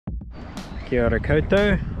Kia ora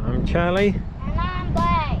koutou, I'm Charlie. And I'm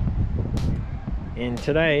Blake. And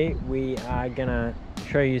today we are gonna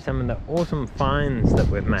show you some of the awesome finds that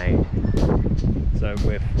we've made. So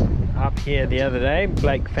we're up here the other day,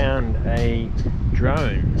 Blake found a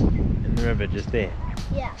drone in the river just there.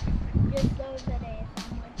 Yeah, just over there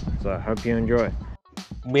somewhere. So I hope you enjoy.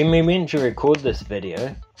 When we went to record this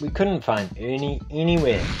video, we couldn't find Ernie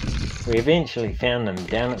anywhere. We eventually found him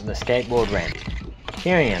down at the skateboard ramp,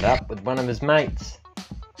 tearing it up with one of his mates.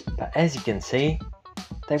 But as you can see,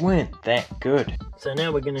 they weren't that good. So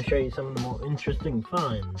now we're going to show you some of the more interesting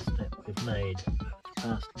finds that we've made the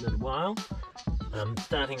past little while.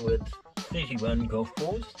 Starting with 31 golf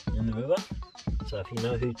balls in the river. So if you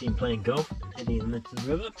know who's been playing golf and hitting them into the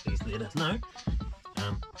river, please let us know. We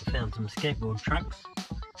found some skateboard trucks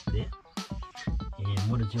there. And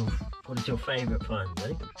what is your favourite find,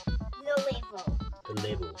 buddy? The level. The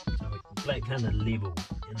level. So Blake found a level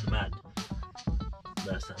in the mud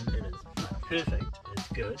last time, and it's perfect. It's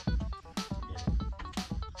good.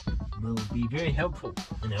 And will be very helpful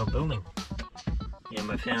in our building. And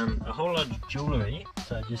we found a whole lot of jewellery.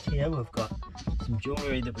 So just here we've got some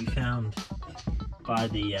jewellery that we found by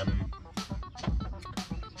the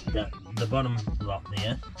bottom rock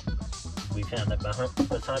there. We found it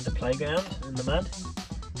beside the playground in the mud.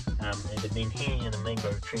 It had been hanging in a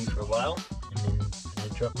mango tree for a while, and then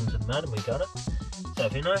it dropped into the mud and we got it. So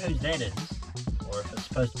if you know whose that is, or if it's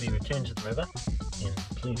supposed to be returned to the river, then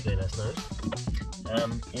please let us know.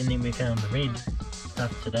 And then we found the red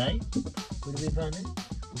stuff today. Where did we find it?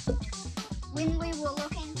 When we were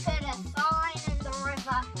looking for the sign in the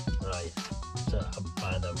river. Oh yeah, so up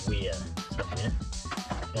by the weir somewhere.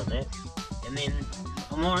 Found that. And then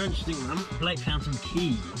a more interesting one, Blake found some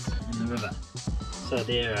keys in the river. So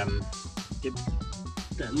they're, I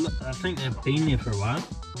think they've been there for a while.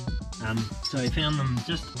 So he found them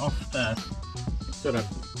just off the sort of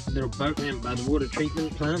little boat ramp by the water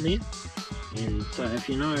treatment plant there. And so if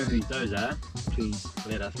you know who those are, please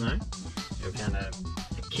let us know. We found a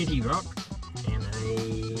kitty rock and a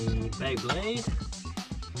Beyblade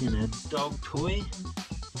and a dog toy.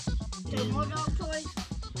 And More dog toys.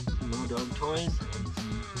 more dog toys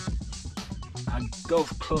and a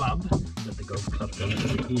golf club that the golf club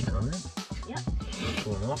doesn't hit on it. Yep.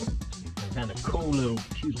 Fall off. We found a cool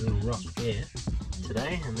cute little rock there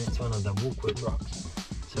today, and that's one of the walkwood rocks.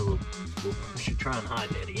 So we should try and hide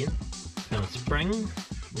that again. Found a spring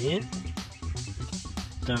there.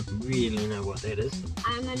 Don't really know what that is.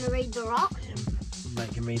 I'm going to read the rock. And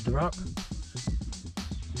make him read the rock.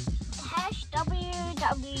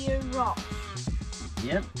 #WW rock.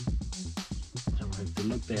 Yep. So we'll have to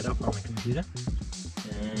look that up on the computer.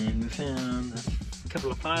 And we found a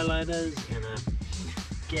couple of firelighters and a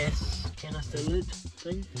gas canister lid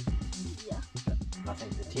thing. Yeah. I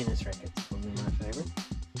think the tennis racket's probably my favourite.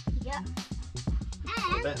 Yeah.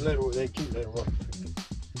 That cute little rock.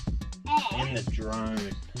 And the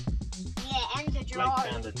drone. Yeah, and the drone.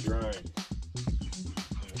 Blake found a drone.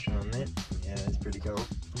 I'm showing that. Yeah, that's pretty cool.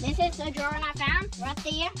 This is the drone I found right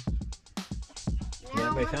there.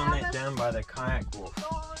 Yeah, we found that down by the kayak wharf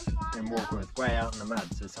and walkway, way out in the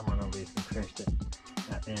mud, so someone obviously crashed it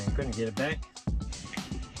out there and couldn't get it back.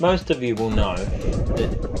 Most of you will know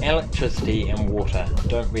that electricity and water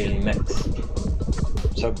don't really mix.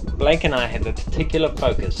 So Blake and I have a particular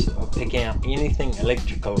focus of picking out anything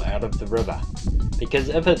electrical out of the river, because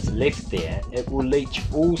if it's left there, it will leach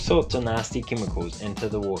all sorts of nasty chemicals into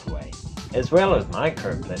the waterway, as well as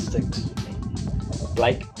microplastics.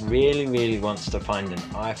 Blake really wants to find an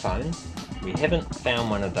iPhone. We haven't found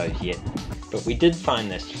one of those yet, but we did find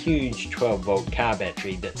this huge 12-volt car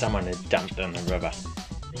battery that someone had dumped in the river.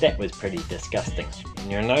 That was pretty disgusting,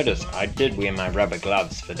 and you'll notice I did wear my rubber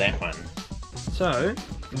gloves for that one. So,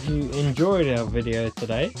 if you enjoyed our video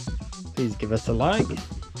today, please give us a like,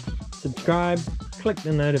 subscribe, click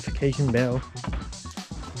the notification bell,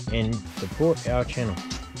 and support our channel.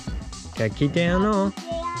 Ka kite anō!